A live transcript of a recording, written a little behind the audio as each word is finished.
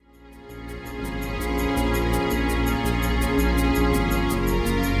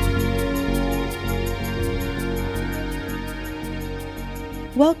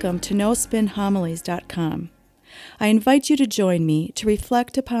Welcome to NoSpinHomilies.com. I invite you to join me to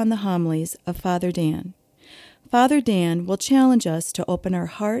reflect upon the homilies of Father Dan. Father Dan will challenge us to open our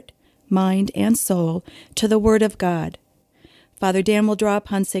heart, mind, and soul to the Word of God. Father Dan will draw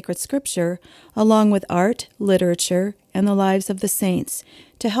upon sacred scripture along with art, literature, and the lives of the saints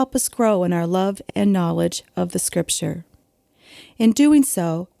to help us grow in our love and knowledge of the scripture. In doing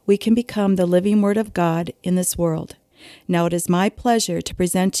so, we can become the living Word of God in this world. Now it is my pleasure to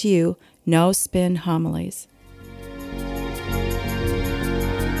present to you No Spin Homilies.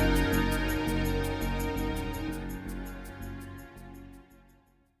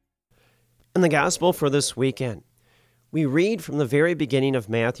 In the Gospel for this weekend, we read from the very beginning of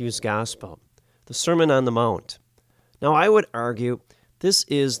Matthew's Gospel, the Sermon on the Mount. Now, I would argue this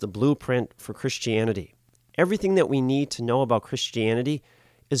is the blueprint for Christianity. Everything that we need to know about Christianity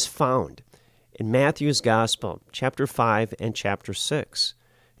is found in Matthew's Gospel, chapter 5 and chapter 6,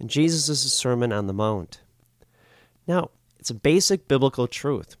 in Jesus' Sermon on the Mount. Now, it's a basic biblical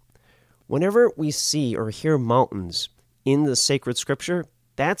truth. Whenever we see or hear mountains in the sacred scripture,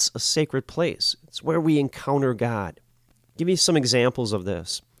 that's a sacred place. It's where we encounter God. I'll give you some examples of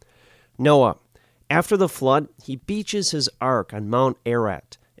this. Noah, after the flood, he beaches his ark on Mount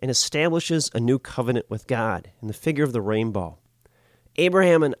Ararat and establishes a new covenant with God in the figure of the rainbow.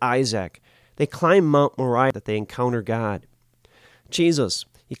 Abraham and Isaac, they climb Mount Moriah that they encounter God. Jesus,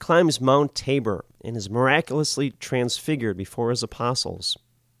 he climbs Mount Tabor and is miraculously transfigured before his apostles.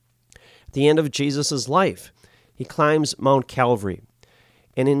 At the end of Jesus' life, he climbs Mount Calvary,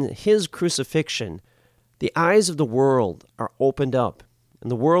 and in his crucifixion, the eyes of the world are opened up,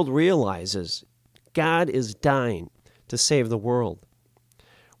 and the world realizes God is dying to save the world.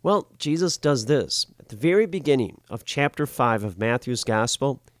 Well, Jesus does this. At the very beginning of chapter 5 of Matthew's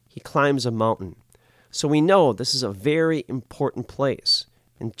Gospel, he climbs a mountain. So we know this is a very important place,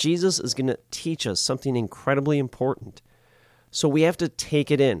 and Jesus is going to teach us something incredibly important. So we have to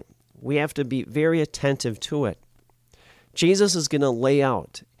take it in. We have to be very attentive to it. Jesus is going to lay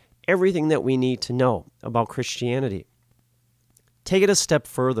out everything that we need to know about Christianity. Take it a step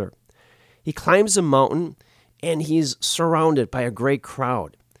further. He climbs a mountain, and he's surrounded by a great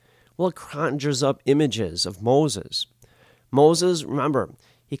crowd. Well, it conjures up images of Moses. Moses, remember,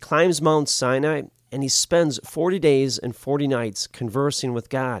 he climbs Mount Sinai, and he spends 40 days and 40 nights conversing with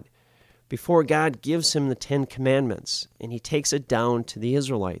God before God gives him the 10 Commandments, and he takes it down to the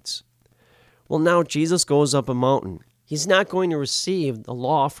Israelites. Well, now Jesus goes up a mountain. He's not going to receive the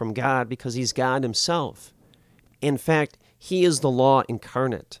law from God because he's God himself. In fact, he is the law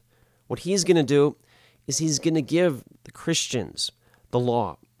incarnate. What he's going to do is he's going to give the Christians the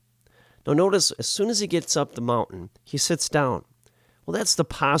law. Now notice, as soon as he gets up the mountain, he sits down. Well, that's the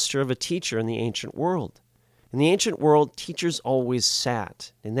posture of a teacher in the ancient world. In the ancient world, teachers always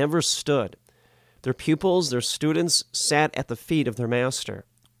sat. They never stood. Their pupils, their students, sat at the feet of their master.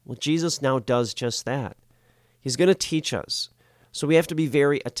 Well, Jesus now does just that. He's going to teach us, so we have to be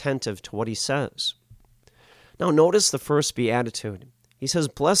very attentive to what he says. Now notice the first beatitude. He says,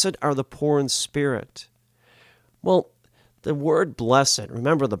 "Blessed are the poor in spirit." Well, the word blessed,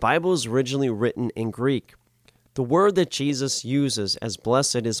 remember, the Bible is originally written in Greek. The word that Jesus uses as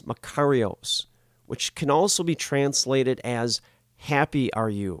blessed is makarios, which can also be translated as happy are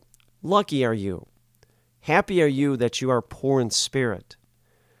you, lucky are you. Happy are you that you are poor in spirit.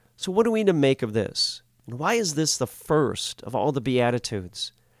 So what are we to make of this? And why is this the first of all the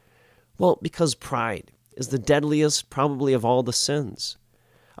Beatitudes? Well, because pride is the deadliest probably of all the sins.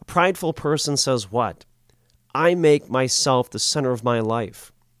 A prideful person says what? I make myself the center of my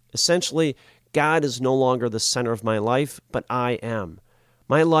life. Essentially, God is no longer the center of my life, but I am.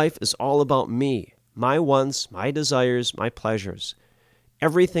 My life is all about me, my wants, my desires, my pleasures.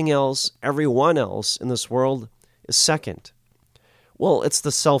 Everything else, everyone else in this world is second. Well, it's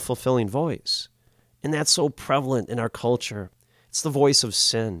the self-fulfilling voice. And that's so prevalent in our culture. It's the voice of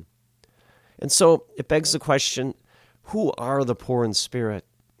sin. And so it begs the question, who are the poor in spirit?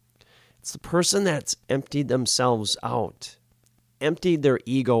 It's the person that's emptied themselves out, emptied their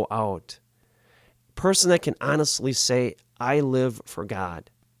ego out. A person that can honestly say, I live for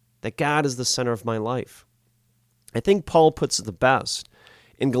God, that God is the center of my life. I think Paul puts it the best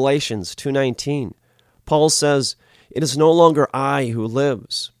in Galatians 2:19. Paul says, it is no longer I who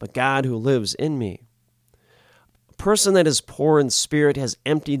lives, but God who lives in me. A person that is poor in spirit has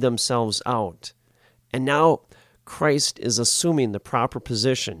emptied themselves out, and now Christ is assuming the proper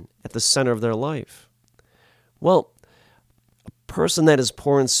position at the center of their life. Well, a person that is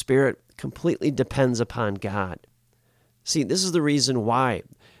poor in spirit completely depends upon God. See, this is the reason why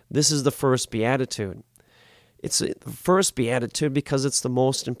this is the first beatitude. It's the first beatitude because it's the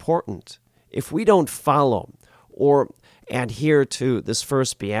most important. If we don't follow or adhere to this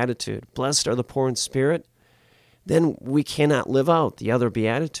first beatitude, blessed are the poor in spirit, then we cannot live out the other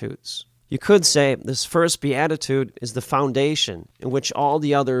beatitudes. You could say this first beatitude is the foundation in which all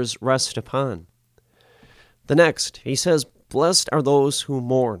the others rest upon. The next, he says, blessed are those who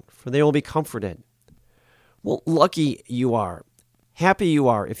mourn, for they will be comforted. Well, lucky you are. Happy you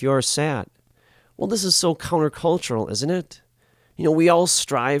are if you are sad. Well, this is so countercultural, isn't it? We all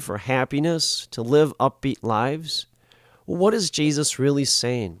strive for happiness, to live upbeat lives. Well, what is Jesus really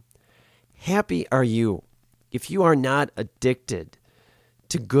saying? Happy are you if you are not addicted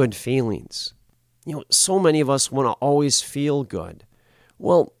to good feelings. So many of us want to always feel good.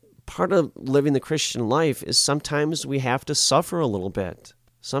 Well, part of living the Christian life is sometimes we have to suffer a little bit.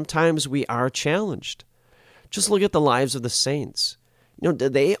 Sometimes we are challenged. Just look at the lives of the saints.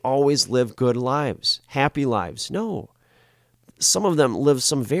 Did they always live good lives, happy lives? No. Some of them lived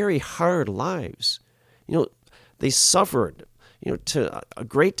some very hard lives. They suffered, to a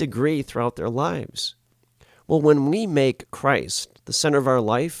great degree throughout their lives. Well, when we make Christ the center of our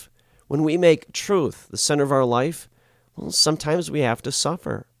life, when we make truth the center of our life, well, sometimes we have to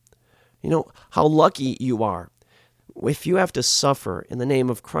suffer. How lucky you are if you have to suffer in the name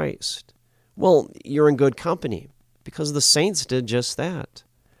of Christ. Well, you're in good company because the saints did just that.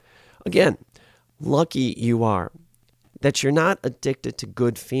 Again, lucky you are that you're not addicted to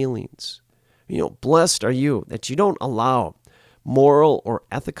good feelings. Blessed are you that you don't allow moral or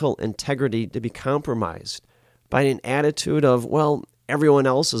ethical integrity to be compromised by an attitude of, well, everyone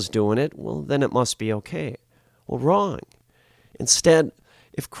else is doing it, well, then it must be okay. Well, wrong. Instead,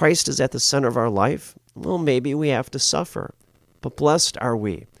 if Christ is at the center of our life, well, maybe we have to suffer. But blessed are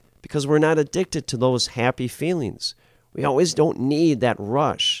we because we're not addicted to those happy feelings. We always don't need that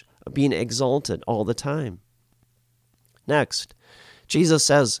rush of being exalted all the time. Next, Jesus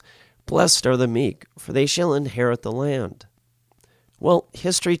says, blessed are the meek, for they shall inherit the land. Well,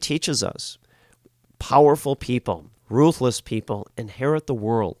 history teaches us powerful people, ruthless people inherit the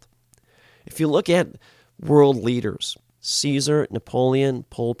world. If you look at world leaders, Caesar, Napoleon,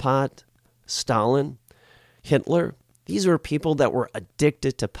 Pol Pot, Stalin, Hitler, these were people that were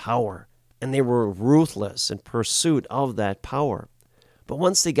addicted to power, and they were ruthless in pursuit of that power. But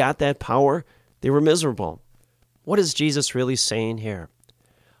once they got that power, they were miserable. What is Jesus really saying here?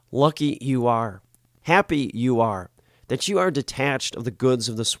 Lucky you are, happy you are, that you are detached of the goods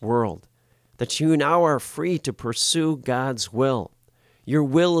of this world, that you now are free to pursue God's will. Your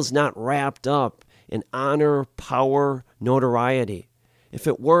will is not wrapped up in honor, power, notoriety. If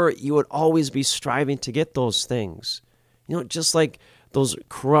it were, you would always be striving to get those things. Just like those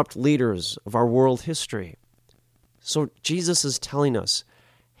corrupt leaders of our world history. So Jesus is telling us,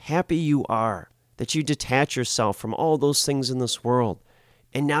 happy you are that you detach yourself from all those things in this world,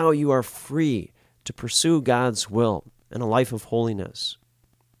 and now you are free to pursue God's will and a life of holiness.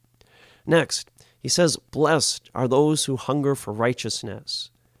 Next, he says, blessed are those who hunger for righteousness.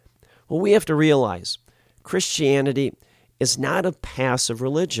 Well, we have to realize Christianity is not a passive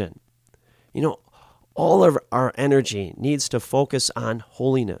religion. All of our energy needs to focus on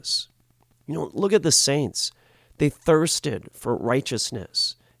holiness. Look at the saints. They thirsted for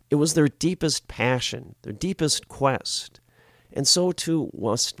righteousness. It was their deepest passion, their deepest quest. And so too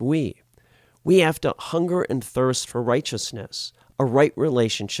must we. We have to hunger and thirst for righteousness, a right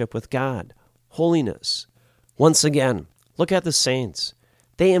relationship with God, holiness. Once again, look at the saints.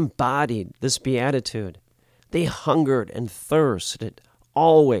 They embodied this beatitude. They hungered and thirsted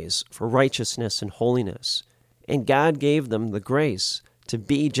always for righteousness and holiness. And God gave them the grace to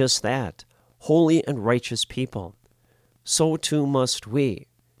be just that, holy and righteous people. So too must we,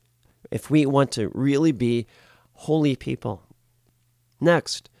 if we want to really be holy people.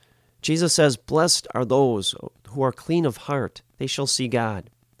 Next, Jesus says, blessed are those who are clean of heart, they shall see God.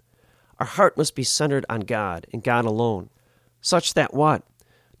 Our heart must be centered on God and God alone, such that what?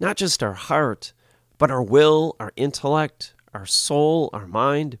 Not just our heart, but our will, our intellect, our soul, our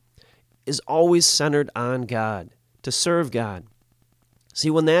mind, is always centered on God, to serve God. See,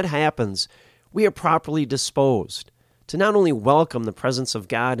 when that happens, we are properly disposed to not only welcome the presence of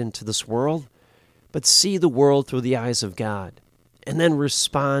God into this world, but see the world through the eyes of God, and then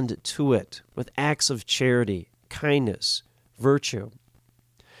respond to it with acts of charity, kindness, virtue.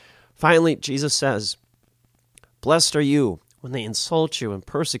 Finally, Jesus says, blessed are you when they insult you and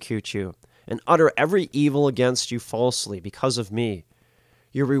persecute you, and utter every evil against you falsely because of me.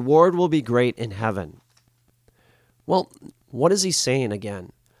 Your reward will be great in heaven. Well, what is he saying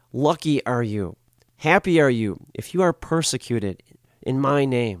again? Lucky are you, happy are you, if you are persecuted in my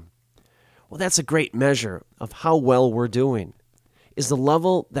name. Well, that's a great measure of how well we're doing, is the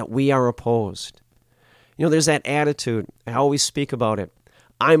level that we are opposed. There's that attitude. I always speak about it.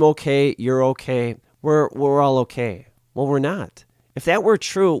 I'm okay, you're okay, we're all okay. Well, we're not. If that were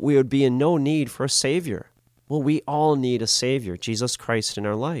true, we would be in no need for a Savior. Well, we all need a Savior, Jesus Christ, in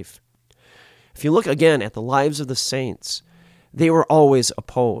our life. If you look again at the lives of the saints, they were always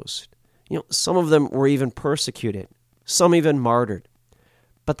opposed. Some of them were even persecuted, some even martyred,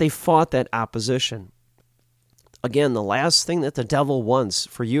 but they fought that opposition. Again, the last thing that the devil wants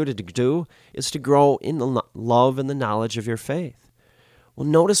for you to do is to grow in the love and the knowledge of your faith. Well,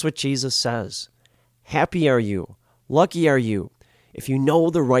 notice what Jesus says. Happy are you, lucky are you, if you know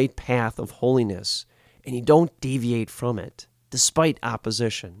the right path of holiness and you don't deviate from it, despite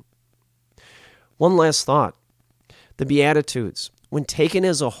opposition. One last thought. The Beatitudes, when taken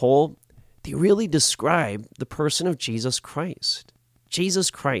as a whole, they really describe the person of Jesus Christ.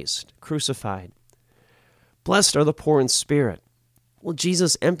 Jesus Christ, crucified. Blessed are the poor in spirit. Well,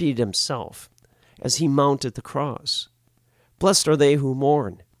 Jesus emptied himself as he mounted the cross. Blessed are they who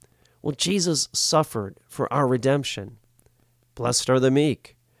mourn. Well, Jesus suffered for our redemption. Blessed are the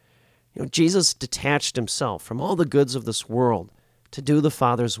meek. Jesus detached himself from all the goods of this world to do the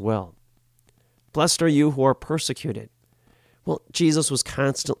Father's will. Blessed are you who are persecuted. Well, Jesus was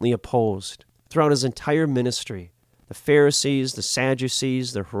constantly opposed throughout his entire ministry. The Pharisees, the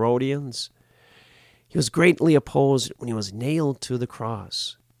Sadducees, the Herodians. He was greatly opposed when he was nailed to the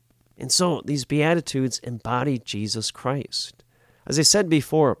cross. And so these Beatitudes embody Jesus Christ. As I said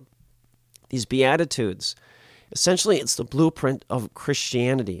before, these Beatitudes, essentially it's the blueprint of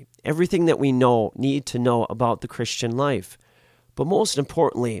Christianity. Everything that we need to know about the Christian life. But most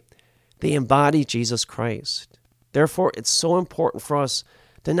importantly, they embody Jesus Christ. Therefore, it's so important for us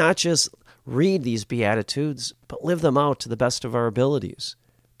to not just read these Beatitudes, but live them out to the best of our abilities.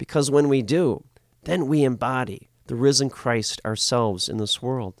 Because when we do, then we embody the risen Christ ourselves in this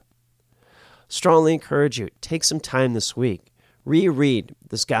world. Strongly encourage you, take some time this week. Reread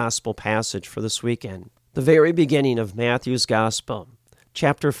this gospel passage for this weekend. The very beginning of Matthew's Gospel,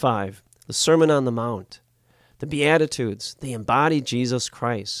 chapter 5, the Sermon on the Mount. The Beatitudes, they embody Jesus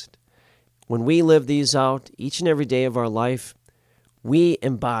Christ. When we live these out each and every day of our life, we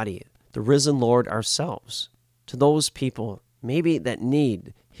embody the risen Lord ourselves to those people maybe that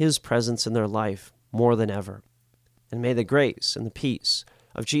need his presence in their life more than ever. And may the grace and the peace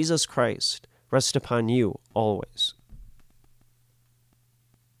of Jesus Christ rest upon you always.